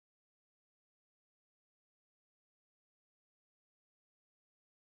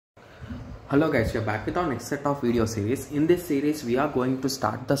Hello guys, we are back with our next set of video series. In this series we are going to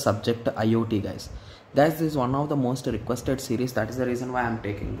start the subject IoT guys. Guys, this is one of the most requested series. That is the reason why I am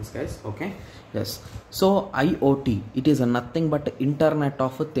taking this guys. Okay, yes. So IoT, it is nothing but Internet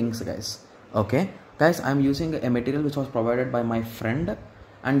of Things guys. Okay guys, I am using a material which was provided by my friend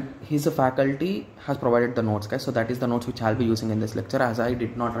and his faculty has provided the notes guys. So that is the notes which I will be using in this lecture, as I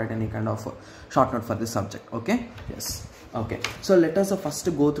did not write any kind of short note for this subject. Okay, yes. Okay, so let us first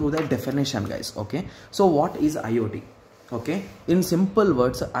go through the definition guys. Okay, so what is IoT? Okay, in simple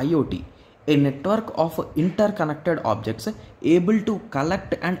words, IoT, a network of interconnected objects able to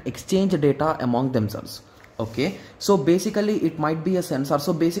collect and exchange data among themselves. Okay, so basically it might be a sensor.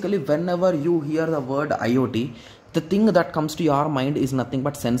 So basically whenever you hear the word IoT, the thing that comes to your mind is nothing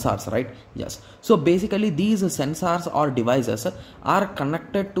but sensors, right? Yes. So basically these sensors or devices are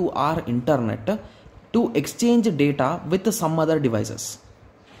connected to our internet to exchange data with some other devices.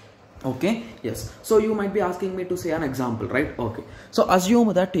 Okay, yes. So you might be asking me to say an example, right? Okay, so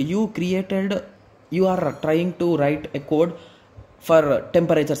assume that you are trying to write a code for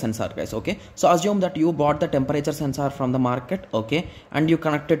temperature sensor guys. Okay, so assume that you bought the temperature sensor from the market, okay, and you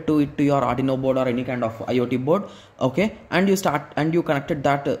connected to your Arduino board or any kind of IoT board, okay, and you connected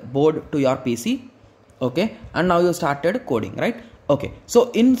that board to your PC, okay, and now you started coding, right? Okay,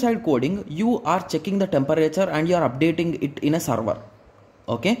 so inside coding you are checking the temperature and you are updating it in a server.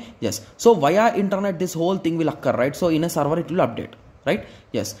 Okay, yes. So via internet this whole thing will occur, right? So in a server it will update, right?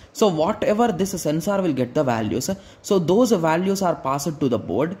 Yes. So whatever this sensor will get the values, so those values are passed to the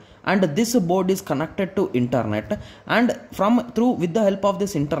board, and this board is connected to internet, and with the help of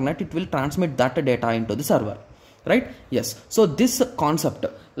this internet it will transmit that data into the server, right? Yes. So this concept,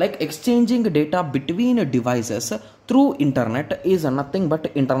 like exchanging data between devices through internet, is nothing but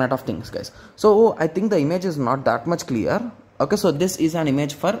Internet of Things guys. So I think the image is not that much clear. Okay, so this is an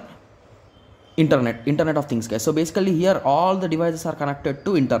image for internet of things guys. So basically here all the devices are connected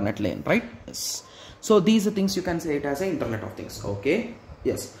to internet lane, right? Yes. So these things you can say it as a Internet of Things. Okay,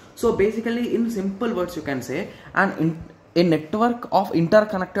 yes. So basically in simple words you can say a network of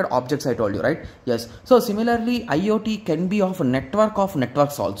interconnected objects, I told you, right? Yes. So similarly IoT can be of a network of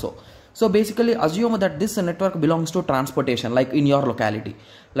networks also. So basically assume that this network belongs to transportation, like in your locality,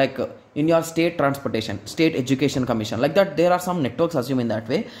 like in your state transportation, state education commission, like that there are some networks, assume in that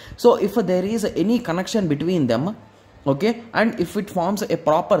way. So if there is any connection between them, okay, and if it forms a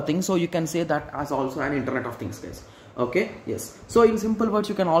proper thing, so you can say that as also an Internet of Things guys. Okay, yes. So in simple words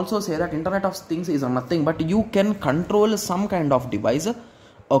you can also say that Internet of Things is nothing but you can control some kind of device.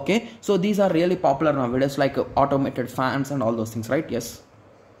 Okay, so these are really popular nowadays, like automated fans and all those things, right? Yes.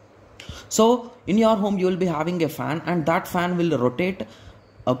 So in your home you will be having a fan, and that fan will rotate,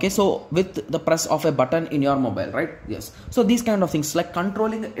 okay, so with the press of a button in your mobile, right? Yes. So these kind of things, like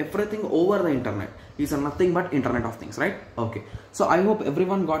controlling everything over the internet, is nothing but Internet of Things, right? Okay, so I hope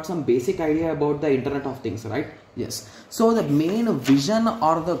everyone got some basic idea about the Internet of Things, right? Yes. So the main vision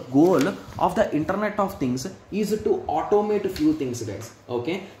or the goal of the Internet of Things is to automate a few things guys.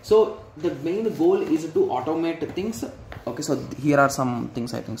 Okay, so the main goal is to automate things. Okay, so here are some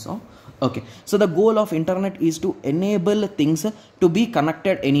things, I think so. Okay, so the goal of internet is to enable things to be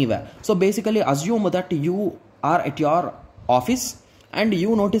connected anywhere. So basically assume that you are at your office and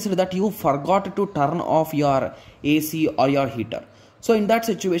you noticed that you forgot to turn off your AC or your heater. So in that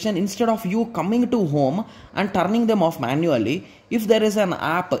situation, instead of you coming to home and turning them off manually, if there is an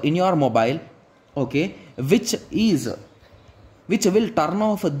app in your mobile, okay, which will turn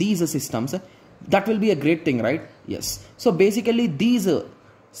off these systems, that will be a great thing, right? Yes. So basically these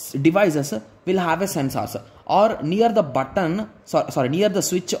devices will have a sensors, or near the button, near the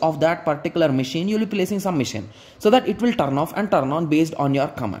switch of that particular machine you will be placing some machine, so that it will turn off and turn on based on your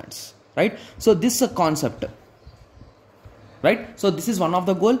commands, right? So this concept, right? So this is one of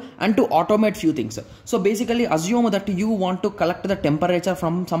the goal, and to automate few things. So basically assume that you want to collect the temperature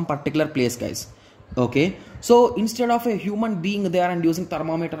from some particular place guys. Okay, so instead of a human being there and using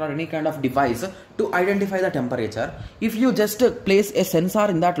thermometer or any kind of device to identify the temperature, if you just place a sensor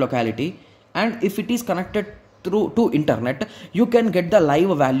in that locality, and if it is connected to internet, you can get the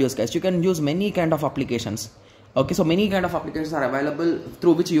live values guys. You can use many kind of applications. Okay, so many kind of applications are available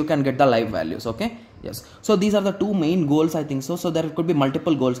through which you can get the live values. Okay, yes. So these are the two main goals, I think so. So there could be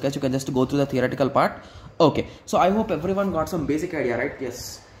multiple goals guys. You can just go through the theoretical part. Okay, so I hope everyone got some basic idea, right?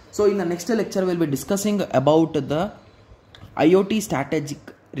 Yes. So in the next lecture we'll be discussing about the IoT strategic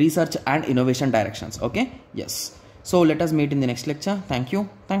research and innovation directions. Okay, yes. So let us meet in the next lecture. Thank you.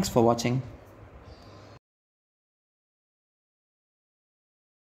 Thanks for watching.